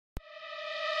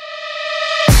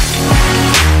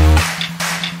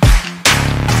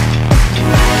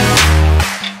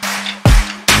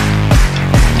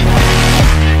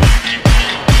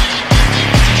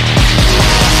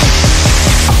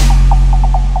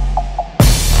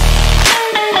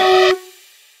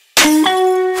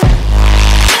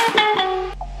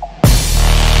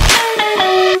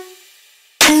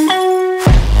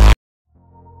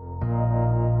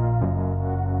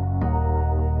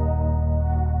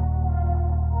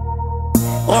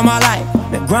all my life.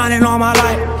 Been grinding all my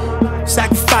life.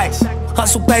 Sacrifice,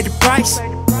 hustle paid the price.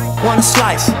 Want a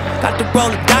slice, got to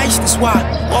roll the dice, that's why.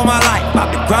 All my life,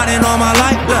 I've been grinding all my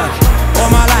life. Look,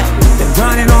 all my life, been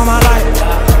grinding all my life.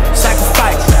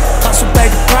 Sacrifice, hustle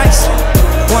paid the price.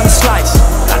 Want a slice,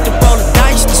 got to roll the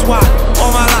dice, that's why.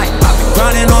 All my life, I've been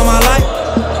grinding all my life.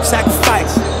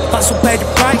 Sacrifice, hustle paid the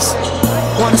price.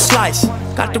 Want a slice,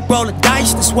 got to roll the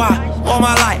dice, that's why. All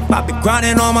my life, I've been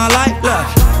grinding all my life. Look,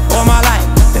 all my life,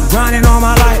 been grinding all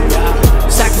my life.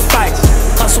 Sacrifice,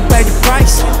 hustle paid the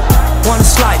price. Want a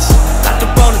slice, got to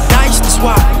roll the dice, that's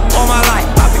why. All my life,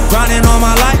 I've been grinding all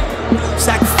my life.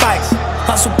 Sacrifice,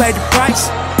 hustle paid the price.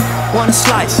 Want a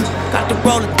slice, got to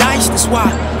roll the dice, that's why.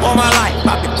 All my life,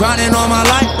 I've been grinding all my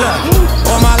life. Look,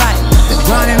 all my life, been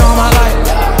grinding all my life.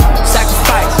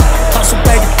 Sacrifice, hustle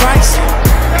paid the price.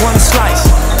 Want a slice,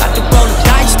 got to roll the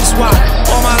dice, that's why.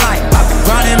 All my life, I've been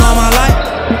grinding all my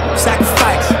life.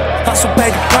 Sacrifice, hustle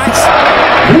paid the price.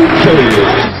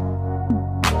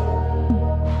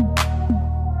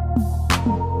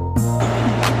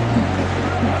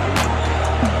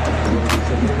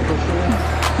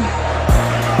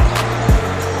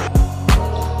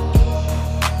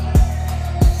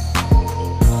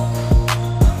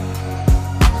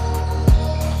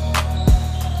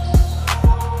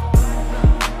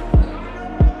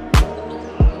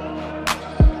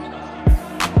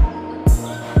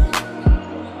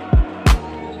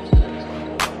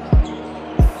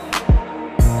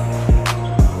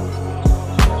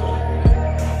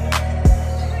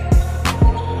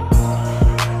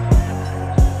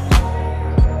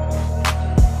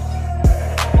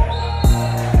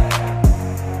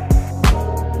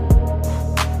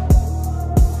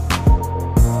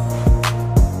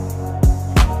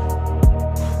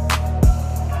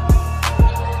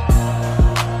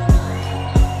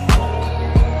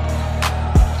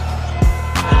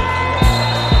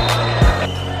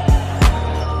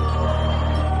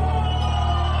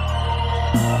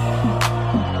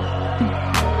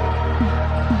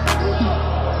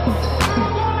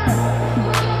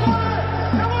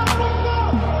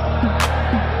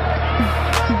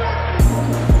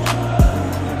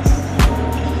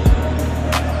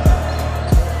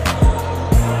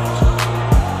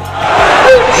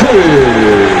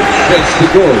 Takes the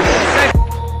goal.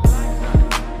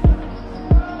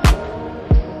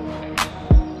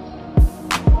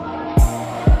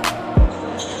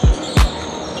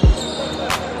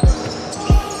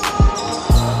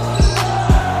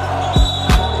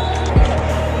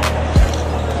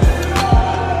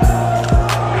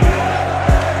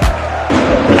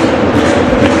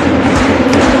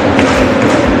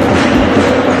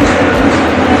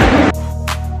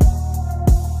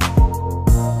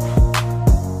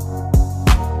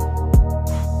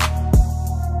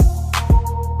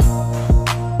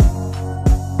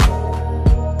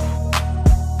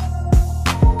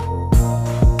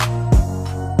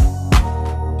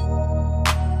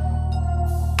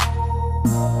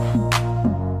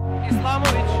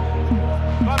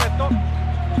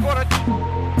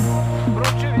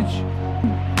 Brunčević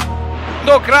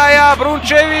do kraja,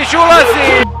 Brunčević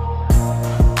ulazi!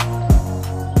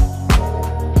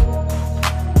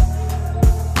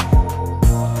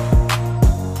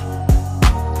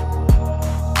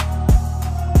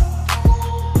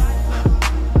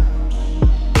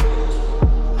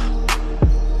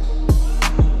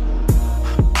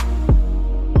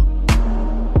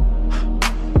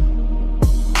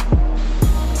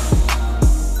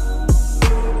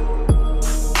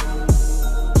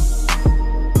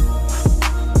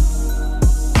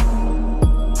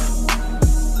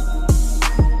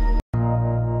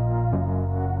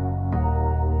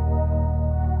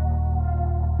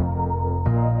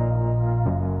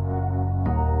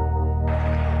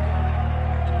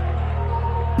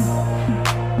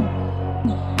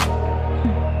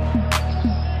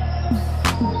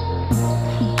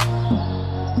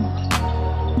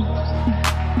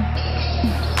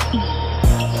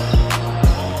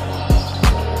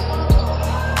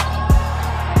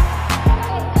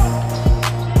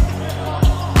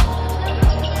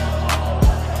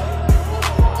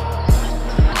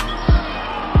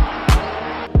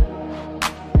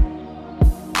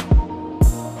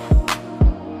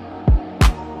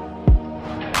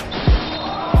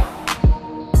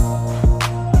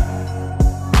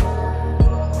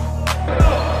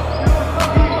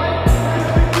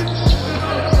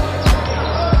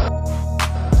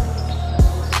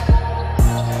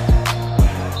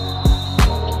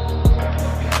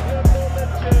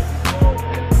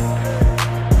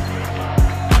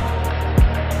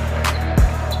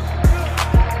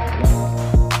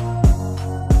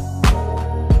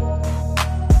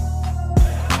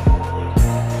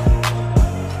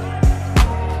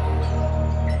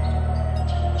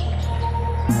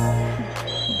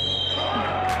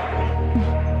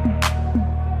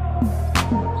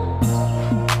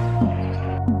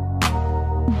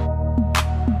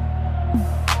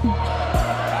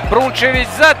 Brunčević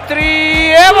za 3,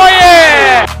 evo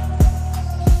je!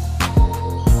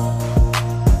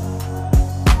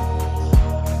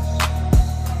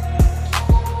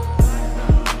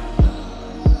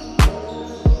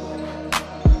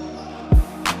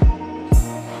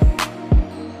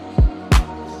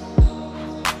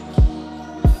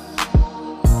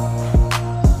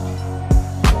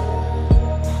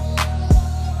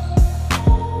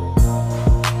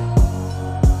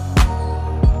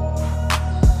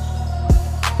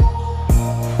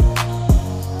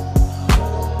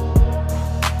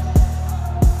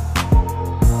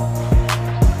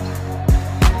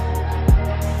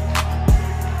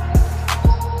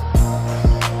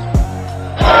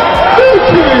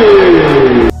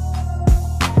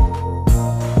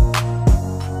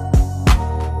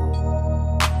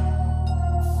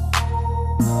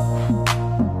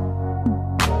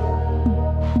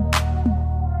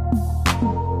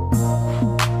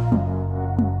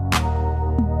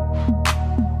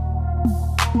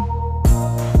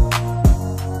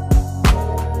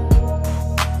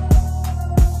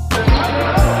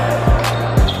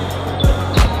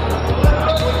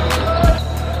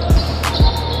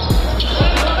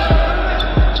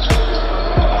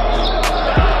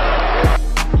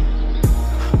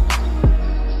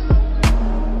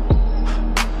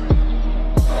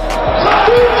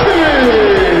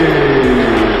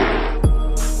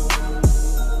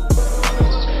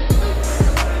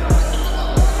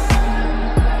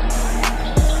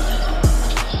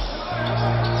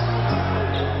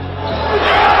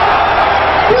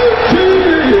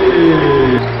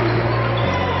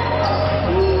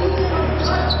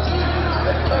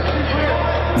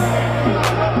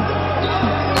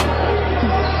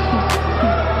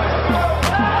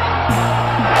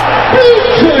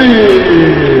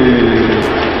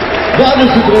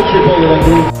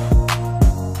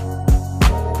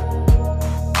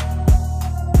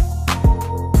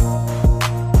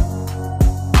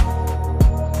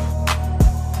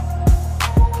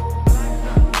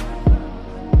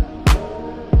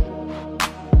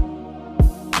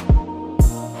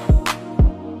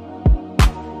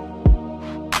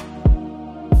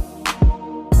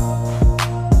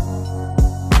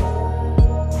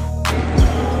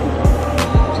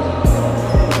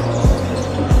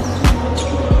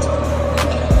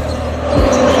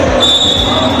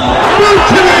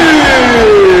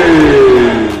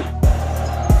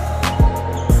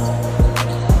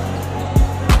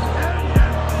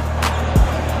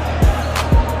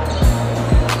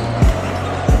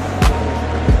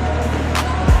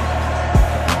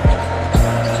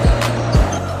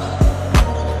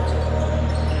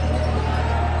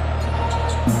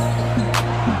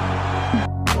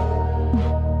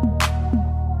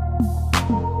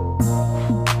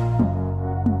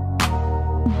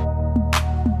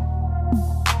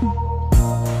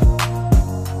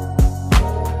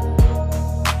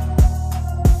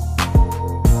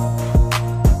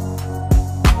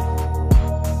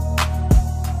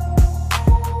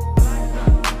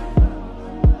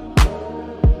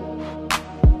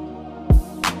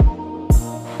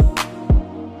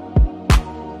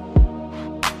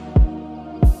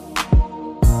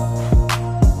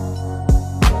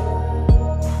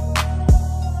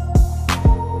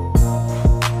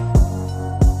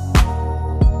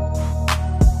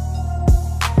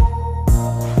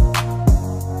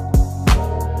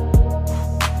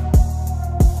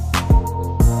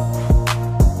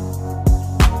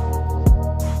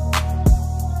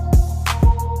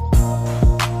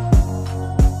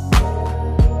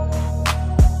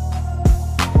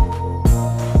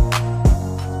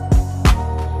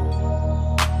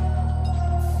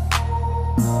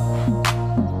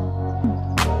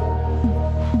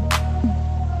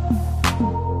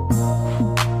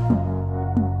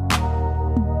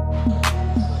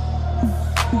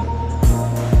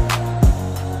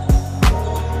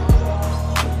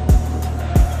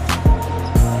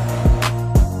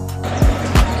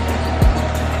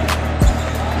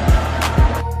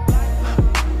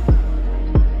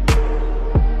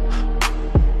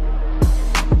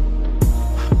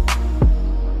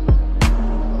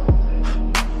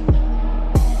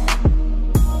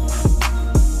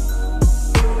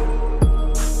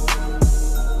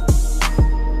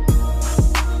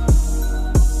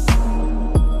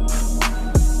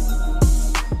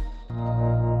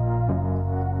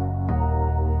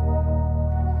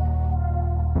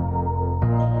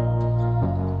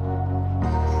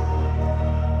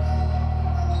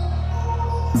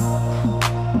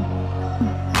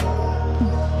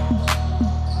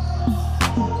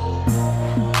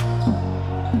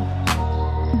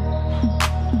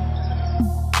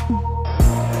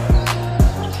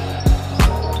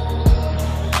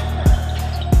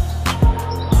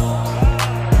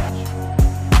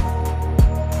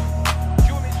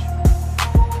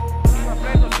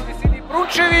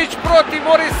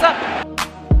 passa.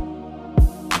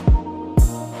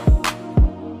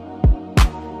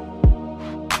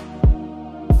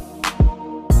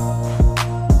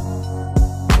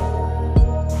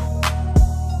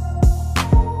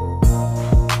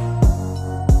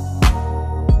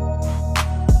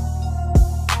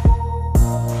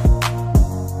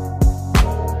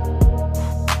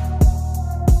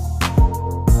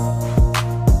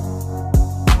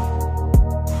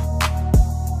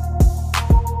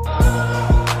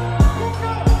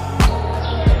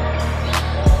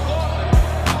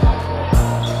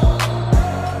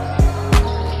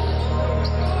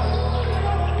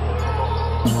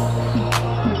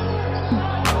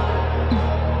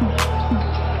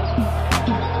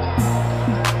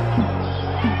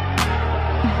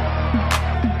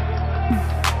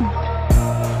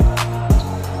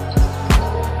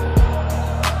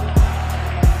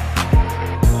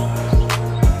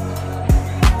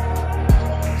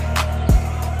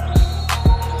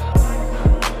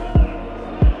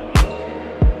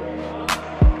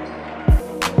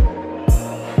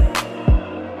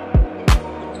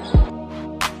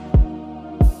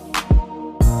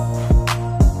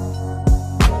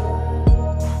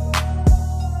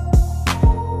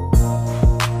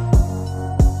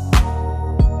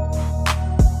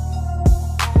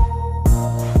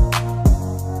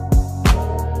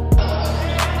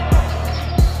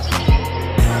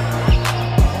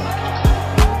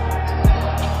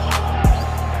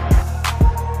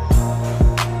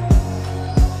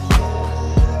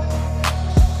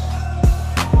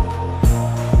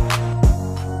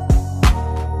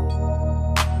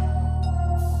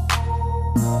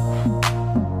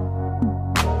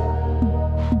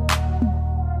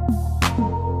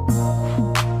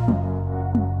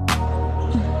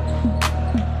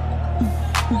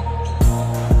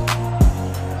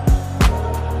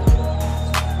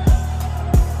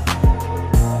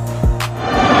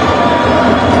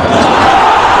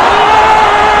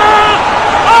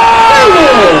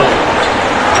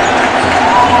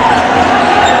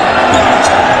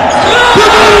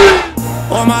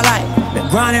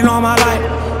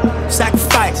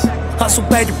 Hustle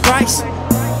paid the price,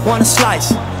 want a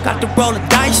slice. Got to roll the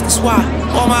dice, that's why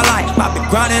all my life I've been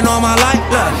grinding all my life,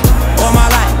 look. All my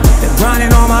life, been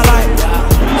grinding all my life.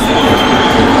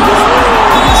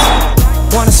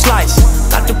 Want a slice,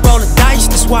 got to roll the dice,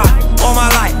 that's why all my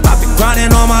life I've been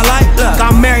grinding all my life, look.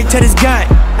 I'm married to this gang,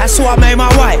 that's who I made my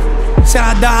wife. Said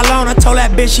I'd die alone, I told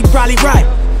that bitch she probably right.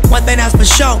 One thing that's for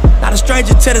sure, not a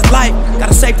stranger to this life. Got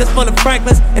a safe that's full of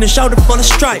Franklins and a shoulder full of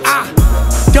stripes.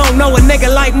 Don't know a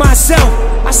nigga like myself.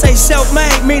 I say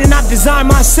self-made, meaning I design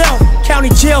myself. County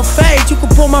jail fade, you can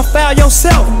pull my foul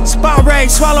yourself. Spot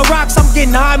raid, swallow rocks, I'm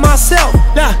getting high myself.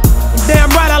 Nah, damn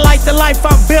right I like the life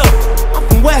I built. I'm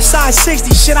from West Side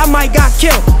 60, shit I might got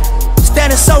killed.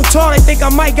 Standing so tall, they think I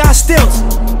might got stills.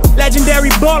 Legendary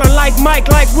baller like Mike,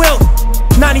 like Wilt.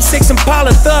 96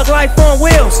 Impala, thug life on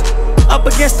wheels. Up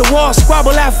against the wall,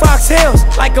 squabble at Fox Hills.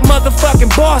 Like a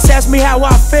motherfucking boss, ask me how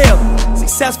I feel.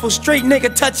 Successful street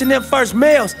nigga touching them first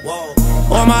meals.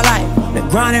 All my life, been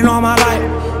grinding all my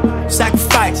life.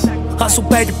 Sacrifice, hustle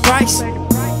paid the price.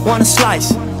 Want a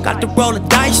slice, got to roll the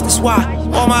dice, that's why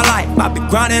all my life I've been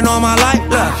grinding all my life,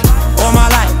 look. All my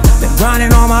life, been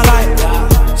grinding all my life.